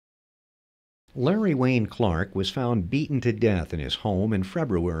Larry Wayne Clark was found beaten to death in his home in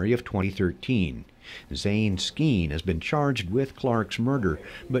February of 2013. Zane Skeen has been charged with Clark's murder,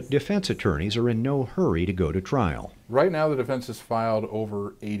 but defense attorneys are in no hurry to go to trial. Right now the defense has filed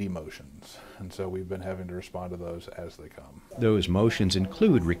over 80 motions, and so we've been having to respond to those as they come. Those motions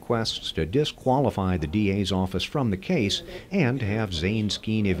include requests to disqualify the DA's office from the case and to have Zane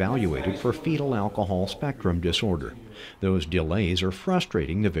Skeen evaluated for fetal alcohol spectrum disorder. Those delays are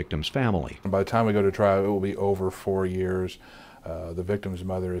frustrating the victim's family. And by the time we go to trial, it will be over 4 years. The victim's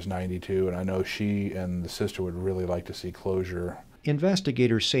mother is 92, and I know she and the sister would really like to see closure.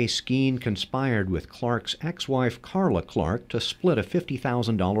 Investigators say Skeen conspired with Clark's ex-wife Carla Clark to split a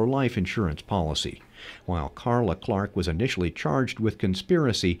 $50,000 life insurance policy. While Carla Clark was initially charged with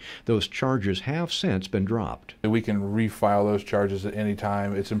conspiracy, those charges have since been dropped. We can refile those charges at any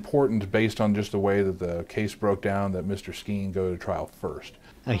time. It's important, based on just the way that the case broke down, that Mr. Skeen go to trial first.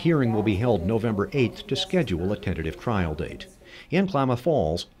 A hearing will be held November 8th to schedule a tentative trial date. In Klamath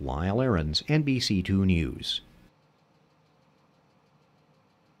Falls, Lyle Ahrens, NBC2 News.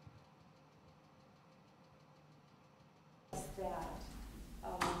 That